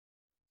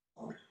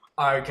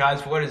Alright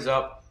guys, what is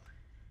up?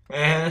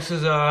 And this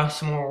is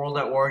some more World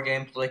at War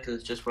gameplay because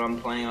it's just what I'm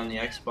playing on the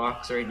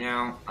Xbox right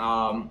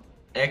now.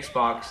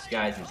 Xbox,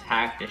 guys, is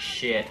hacked as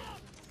shit.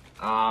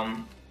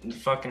 The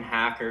fucking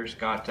hackers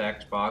got to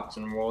Xbox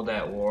and World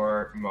at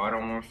War,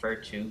 Modern Warfare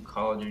 2,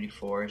 Call of Duty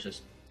 4 is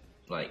just,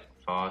 like,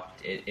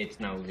 fucked. It's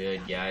no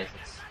good, guys.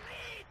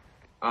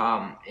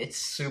 It's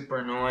super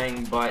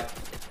annoying, but,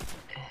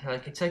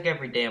 like, it's like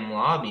every damn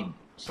lobby,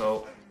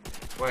 so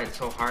that's why it's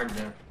so hard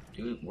to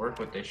work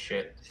with this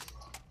shit.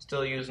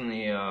 Still using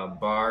the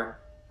bar,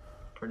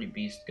 pretty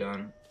beast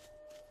gun.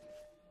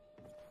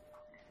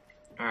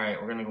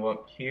 Alright, we're gonna go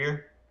up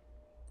here.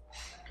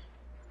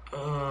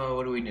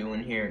 What are we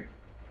doing here?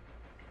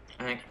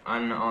 I think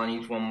I'll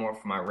need one more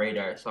for my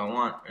radar, so I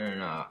want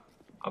an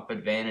up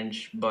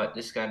advantage, but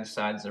this guy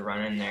decides to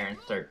run in there and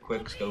start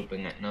quick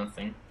scoping at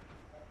nothing.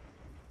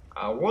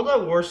 World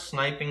at War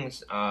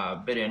sniping's a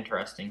bit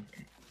interesting.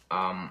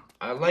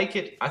 I like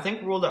it. I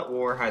think World at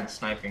War had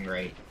sniping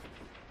right.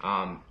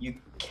 You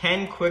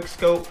can quick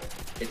scope,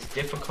 it's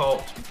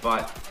difficult,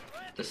 but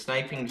the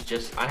sniping's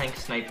just, I think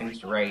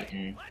sniping's right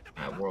in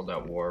World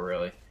at War,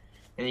 really.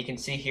 And you can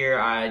see here,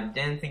 I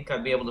didn't think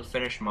I'd be able to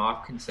finish him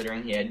off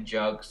considering he had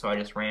jugs, so I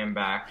just ran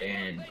back,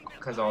 and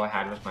because all I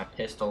had was my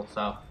pistol,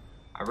 so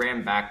I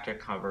ran back to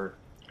cover.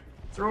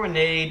 Throw a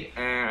nade,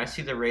 and I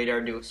see the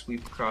radar do a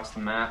sweep across the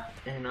map,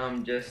 and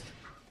I'm just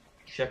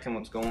checking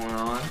what's going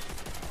on.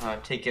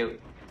 Take out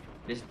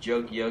this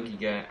Yogi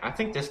guy. I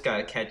think this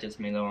guy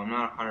catches me though. I'm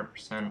not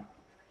 100%,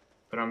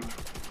 but I'm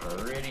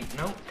pretty.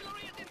 Nope.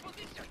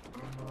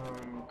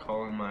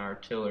 Calling my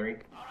artillery.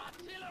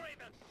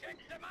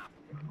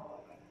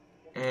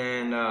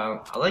 And I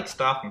like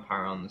stopping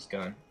power on this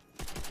gun.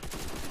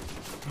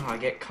 Oh, I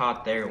get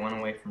caught there. Went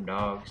away from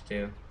dogs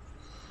too.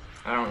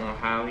 I don't know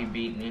how he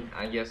beat me.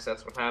 I guess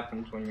that's what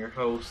happens when you're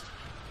host.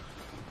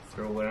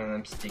 Throw one of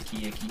them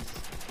sticky ickies.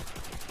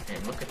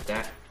 And look at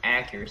that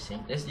accuracy.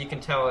 This, you can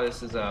tell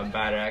this is a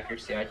bad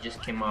accuracy. I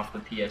just came off the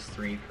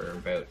PS3 for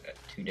about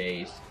 2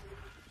 days.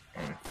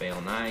 And fail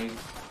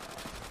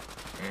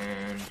knife.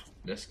 And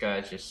this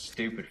guy's just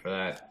stupid for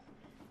that.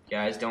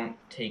 Guys, don't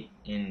take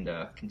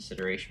into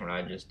consideration what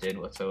I just did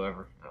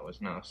whatsoever. That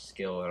was no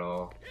skill at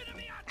all.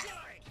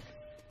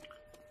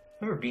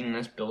 I've never been in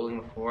this building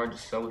before. I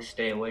just always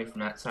stay away from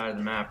that side of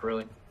the map,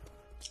 really.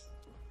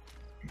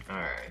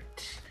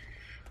 Alright.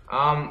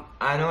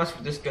 I noticed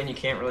with this gun you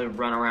can't really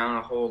run around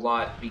a whole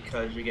lot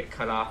because you get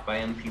cut off by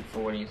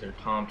MP40s or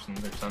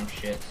Thompsons or some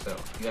shit, so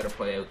you gotta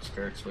play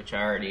outskirts, which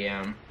I already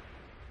am.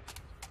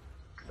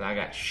 Cause I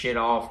got shit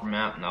all from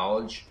map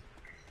knowledge.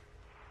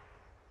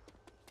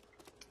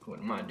 What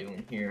am I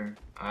doing here?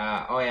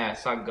 Oh yeah, I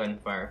saw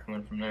gunfire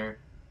coming from there.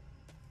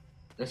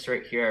 This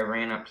right here, I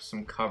ran up to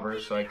some cover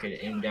so I could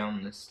aim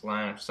down this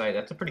line of sight.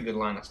 That's a pretty good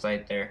line of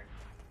sight there.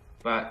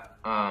 But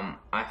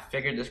I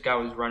figured this guy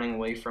was running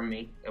away from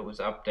me. It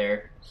was up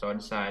there, so I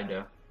decided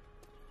to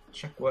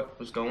check what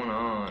was going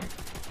on.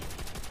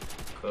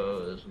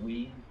 Cause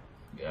we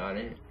got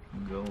it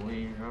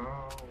going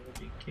on. We'll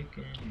be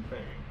kicking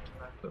back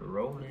like a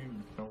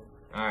rolling stone.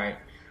 Alright,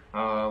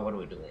 what are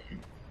we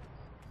doing?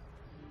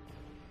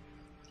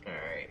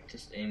 Alright,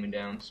 just aiming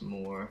down some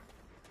more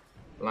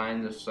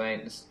lines of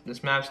sight.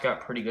 This map's got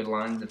pretty good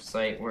lines of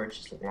sight where it's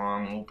just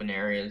long open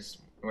areas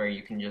where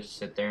you can just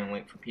sit there and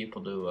wait for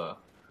people to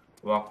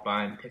walk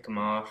by and pick them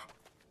off.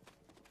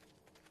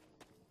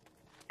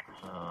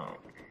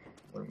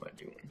 What am I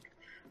doing?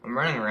 I'm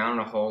running around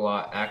a whole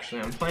lot,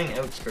 actually. I'm playing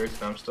outskirts,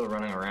 but I'm still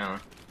running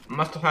around. I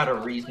must have had a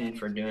reason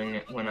for doing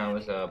it when I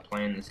was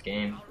playing this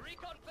game.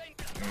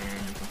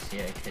 And you can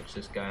see I catch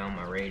this guy on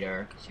my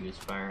radar because he was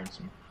firing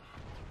some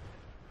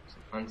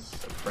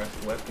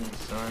unsuppressed weapons,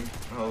 son.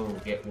 Oh,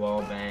 get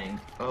wall banged.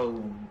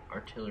 Oh,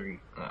 artillery.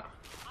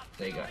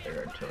 They got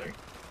their artillery.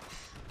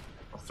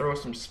 I'll throw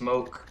some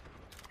smoke.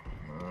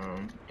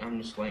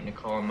 I'm just waiting to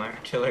call on my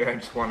artillery. I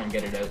just want to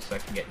get it out so I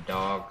can get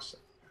dogs.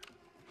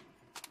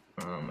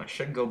 I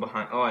should go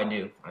behind. Oh, I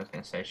do. I was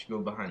gonna say I should go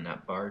behind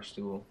that bar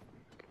stool.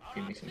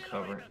 Give me some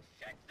cover.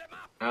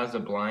 That was a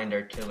blind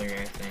artillery,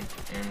 I think.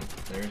 And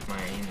there's my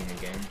aiming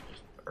again.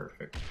 Just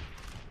perfect.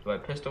 Do I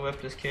pistol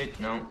whip this kid?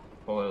 No.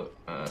 Pull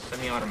out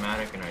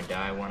semi-automatic and I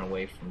die one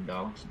away from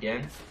dogs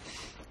again.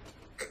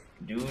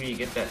 Dude, you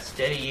get that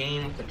steady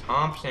aim with the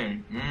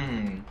Thompson.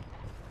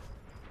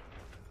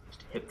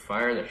 Just hip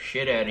fire the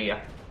shit out of you.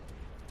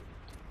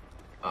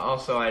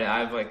 Also, I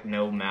have like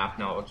no map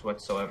knowledge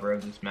whatsoever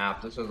of this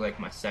map. This was like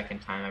my second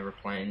time ever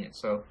playing it,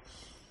 so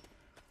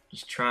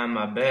just trying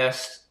my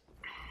best.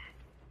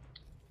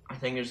 I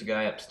think there's a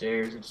guy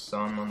upstairs. I just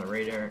saw him on the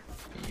radar.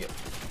 Yep.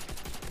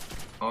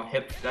 I'll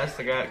hip. That's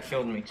the guy that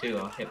killed me too.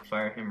 I'll hip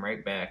fire him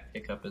right back.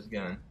 Pick up his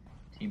gun.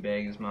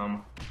 Teabag his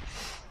mama.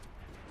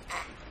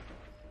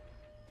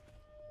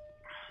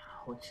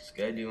 What's this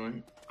guy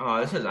doing?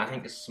 Oh, this is. I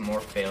think this is some more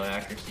fail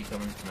accuracy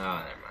coming.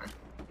 Nah, never mind.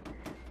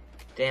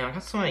 Damn, I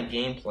got so many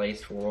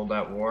gameplays for World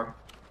at War.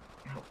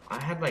 I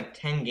had like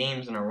 10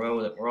 games in a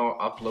row that were all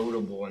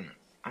uploadable, and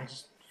I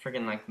just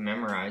freaking like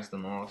memorized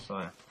them all.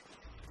 So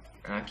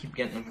And I keep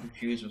getting them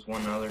confused with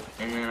one another.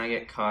 And then I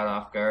get caught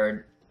off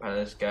guard by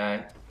this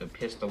guy who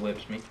pistol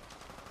whips me.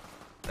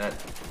 That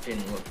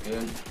didn't look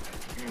good.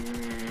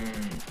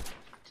 And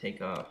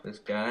take off this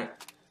guy.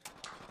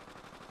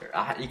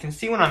 You can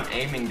see when I'm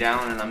aiming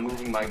down and I'm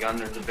moving my gun,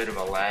 there's a bit of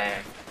a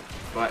lag.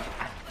 But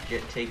I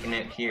get taken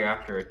out here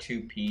after a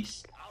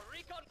two-piece.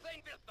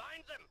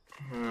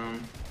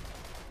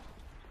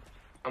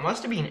 I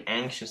must have been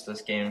anxious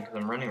this game because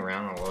I'm running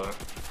around a lot.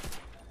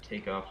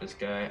 Take off this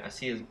guy. I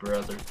see his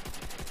brother.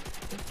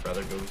 His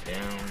brother goes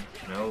down.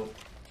 No.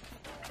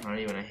 Not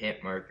even a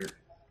hit marker.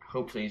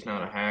 Hopefully he's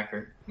not a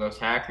hacker. Those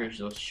hackers,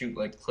 they'll shoot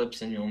like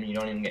clips in you and you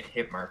don't even get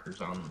hit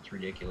markers on them. It's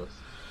ridiculous.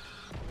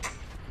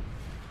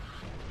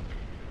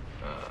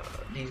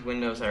 These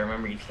windows, I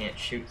remember you can't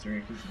shoot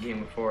through because the game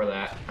before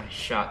that, I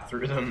shot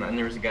through them and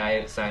there was a guy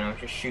outside and I was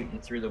just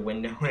shooting through the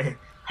window and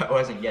I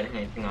wasn't getting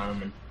anything on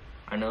him. And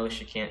I noticed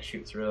you can't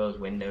shoot through those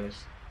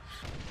windows.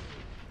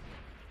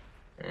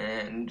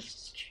 And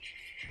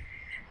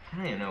I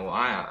don't even know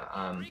why.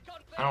 I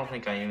don't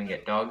think I even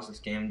get dogs this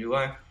game, do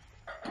I?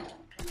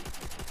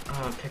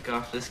 Pick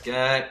off this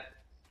guy.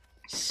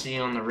 See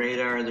on the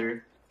radar,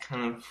 they're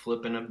kind of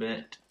flipping a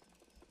bit.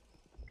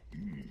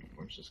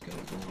 Where's this guy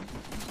going?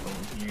 He's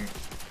going here.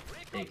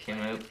 Take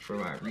him out for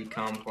my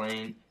recon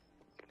plane.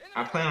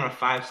 I play on a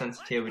 5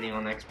 sensitivity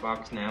on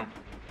Xbox now.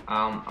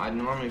 I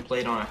normally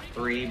played on a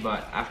 3,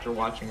 but after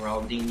watching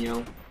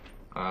Ronaldinho,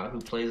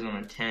 who plays on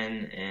a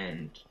 10,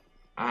 and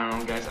I don't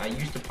know, guys, I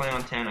used to play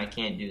on 10, I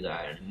can't do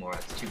that anymore,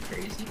 that's too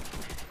crazy.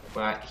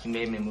 But he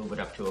made me move it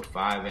up to a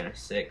 5 and a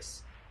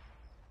 6.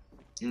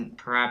 And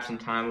perhaps in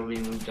time it will be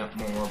moved up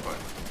more, but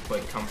I'm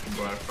quite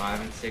comfortable at a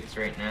 5 and 6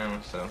 right now,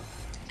 so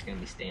it's going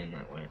to be staying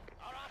that way.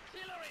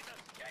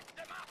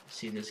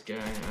 See this guy,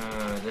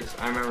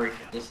 I remember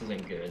this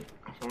isn't good.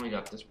 I've only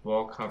got this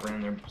wall cover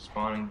and they're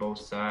spawning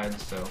both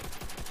sides, so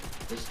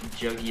this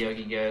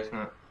Juggy guy's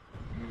not,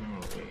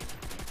 oh wait.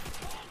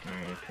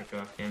 Alright, pick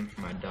off him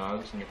for my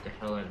dogs and get the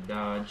hell out of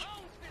Dodge.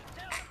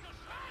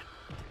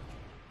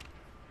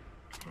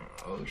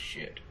 Oh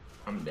shit,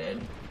 I'm dead.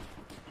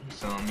 He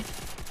saw me.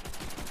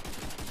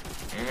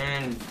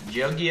 And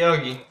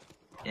Juggy,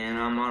 and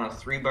I'm on a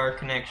 3-bar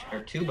connection, or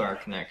 2-bar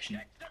connection.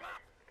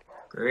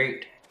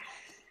 Great.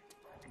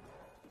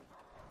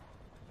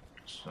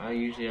 So I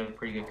usually have a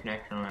pretty good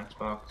connection on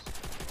Xbox.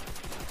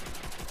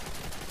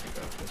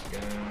 Pick up this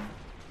guy.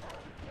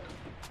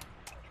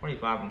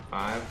 25 and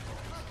 5.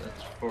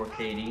 That's 4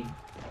 KD.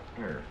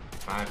 Or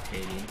 5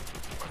 KD.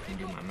 If I can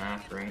do my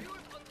math right.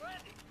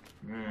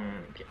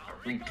 Get my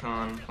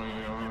recon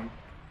plane on.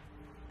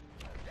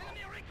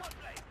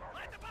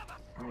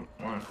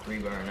 I want a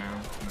 3-bar now.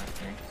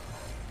 Nothing.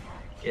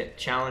 Get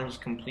challenges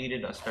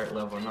completed. I start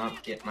leveling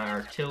up. Get my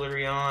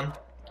artillery on.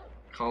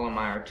 Call on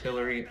my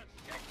artillery.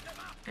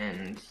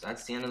 And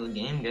that's the end of the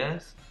game,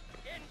 guys.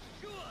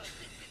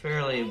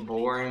 Fairly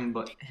boring,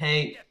 but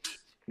hey,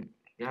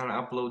 gotta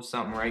upload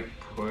something, right?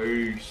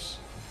 Peace.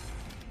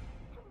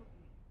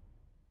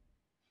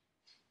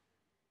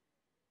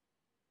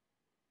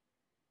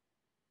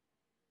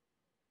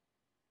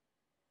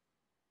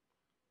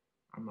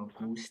 I'm a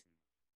goose.